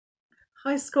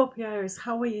Hi Scorpios,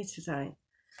 how are you today?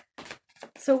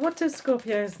 So what do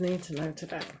Scorpios need to know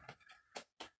today?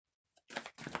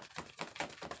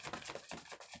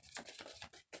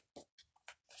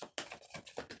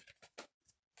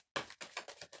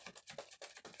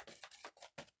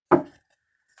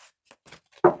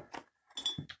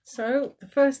 So the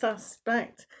first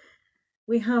aspect,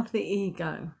 we have the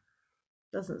ego.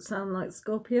 Doesn't sound like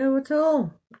Scorpio at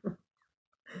all.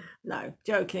 No,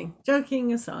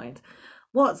 joking aside.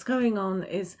 What's going on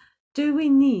is, do we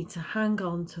need to hang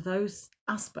on to those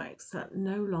aspects that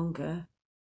no longer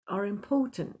are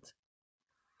important?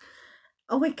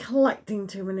 Are we collecting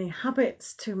too many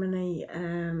habits, too many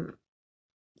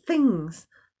things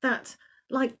that,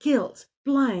 like guilt,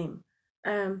 blame,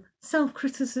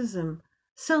 self-criticism,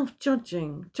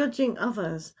 self-judging, judging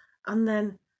others, and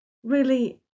then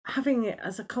really having it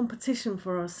as a competition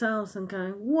for ourselves and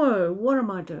going, whoa, what am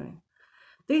I doing?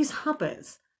 These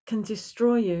habits can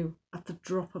destroy you at the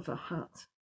drop of a hat.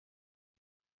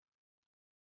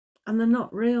 And they're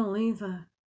not real either.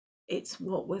 It's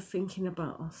what we're thinking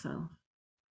about ourselves.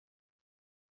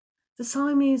 The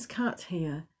Siamese cat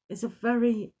here is a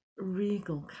very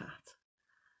regal cat.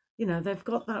 You know, they've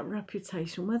got that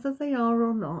reputation, whether they are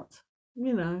or not,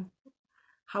 you know.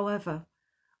 However,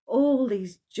 all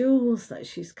these jewels that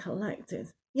she's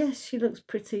collected, yes, she looks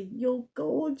pretty, you're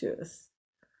gorgeous.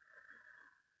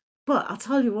 But I'll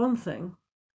tell you one thing,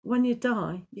 when you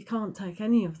die, you can't take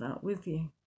any of that with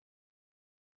you.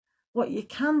 What you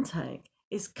can take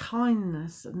is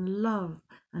kindness and love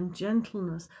and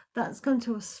gentleness. That's going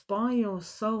to aspire your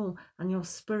soul and your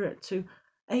spirit to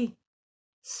a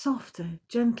softer,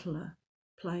 gentler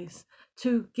place,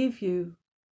 to give you,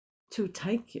 to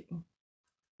take you,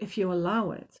 if you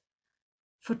allow it,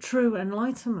 for true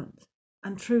enlightenment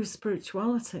and true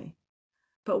spirituality.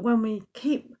 But when we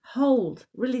keep hold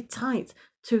really tight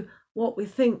to what we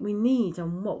think we need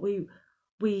and what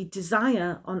we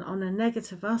desire on a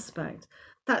negative aspect,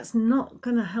 that's not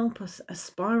going to help us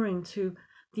aspiring to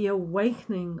the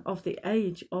awakening of the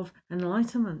age of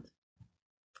enlightenment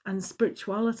and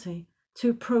spirituality,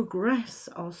 to progress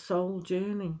our soul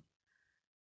journey.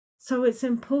 So it's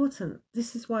important.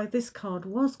 This is why this card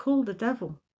was called the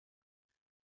devil.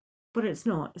 But it's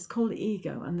not. It's called the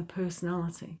ego and the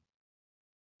personality.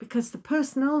 Because the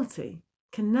personality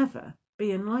can never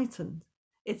be enlightened.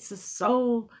 It's the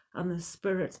soul and the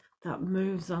spirit that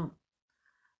moves on.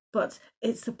 But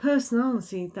it's the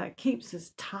personality that keeps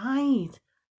us tied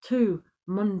to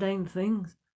mundane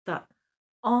things that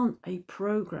aren't a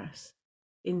progress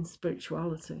in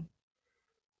spirituality.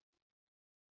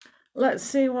 Let's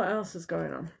see what else is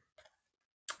going on.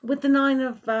 With the Nine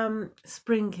of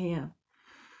Spring here.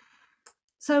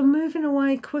 So moving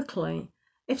away quickly,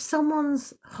 if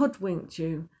someone's hoodwinked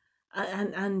you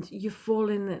and you fall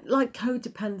in it, like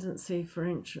codependency, for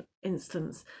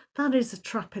instance, that is a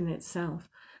trap in itself.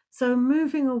 So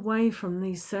moving away from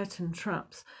these certain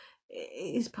traps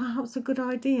is perhaps a good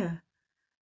idea.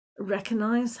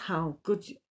 Recognize how good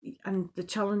and the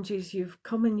challenges you've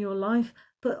come in your life,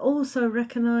 but also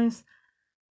recognize,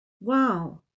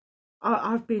 wow,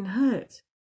 I've been hurt.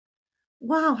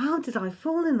 Wow, how did I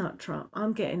fall in that trap?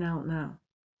 I'm getting out now.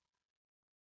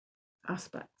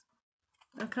 Aspect.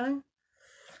 Okay.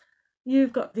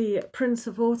 You've got the Prince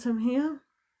of Autumn here,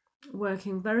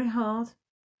 working very hard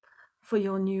for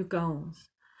your new goals.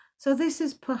 So this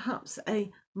is perhaps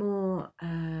a more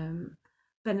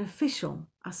beneficial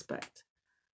aspect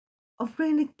of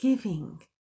really giving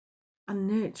and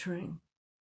nurturing.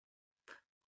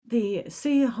 The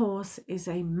seahorse is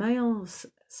a male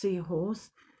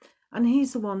seahorse, and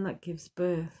he's the one that gives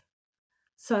birth.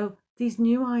 So these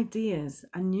new ideas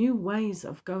and new ways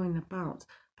of going about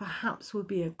perhaps would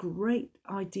be a great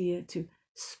idea to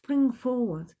spring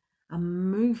forward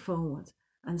and move forward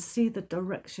and see the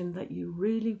direction that you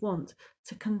really want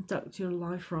to conduct your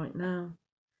life right now.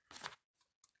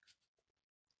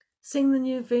 Seeing the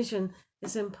new vision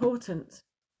is important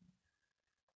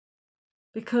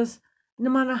because no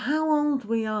matter how old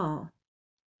we are,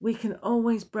 we can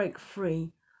always break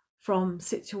free from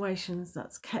situations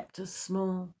that's kept us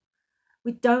small.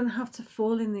 We don't have to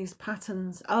fall in these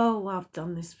patterns. Oh, I've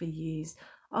done this for years.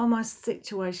 Oh, my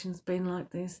situation's been like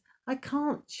this. I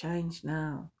can't change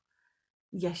now.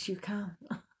 Yes, you can.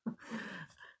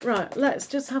 Right, let's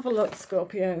just have a look,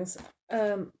 Scorpios,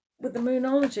 with the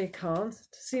Moonology card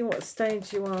to see what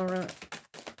stage you are at.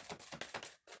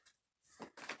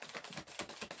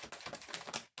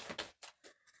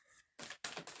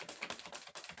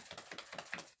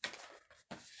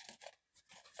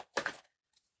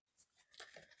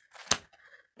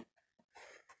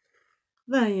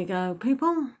 There you go,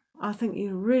 people. I think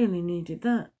you really needed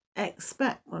that.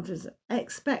 Expect, what is it?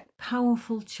 Expect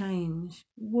powerful change.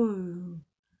 Woo.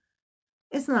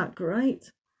 Isn't that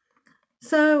great?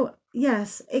 So,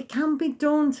 yes, it can be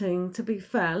daunting, to be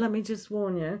fair. Let me just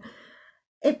warn you.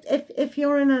 If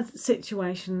you're in a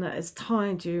situation that has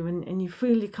tied you and you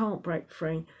feel you can't break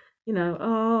free, you know,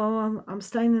 oh, I'm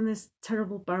staying in this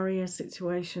terrible barrier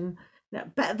situation. Yeah,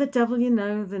 better the devil you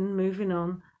know than moving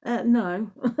on.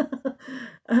 No.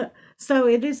 So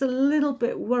it is a little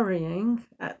bit worrying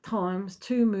at times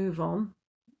to move on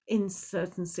in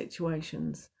certain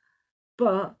situations,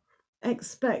 but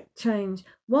expect change.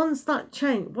 Once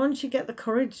you get the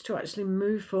courage to actually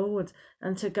move forward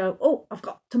and to go, oh, I've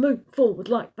got to move forward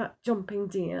like that jumping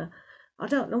deer. I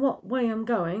don't know what way I'm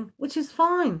going, which is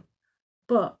fine.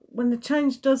 But when the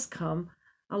change does come,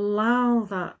 allow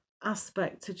that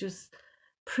aspect to just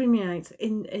permeate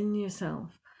in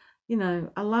yourself. You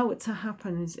know, allow it to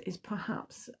happen is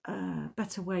perhaps a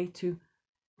better way to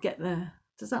get there.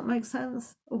 Does that make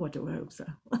sense? Oh, I do hope so.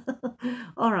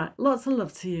 All right, lots of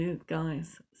love to you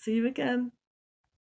guys. See you again.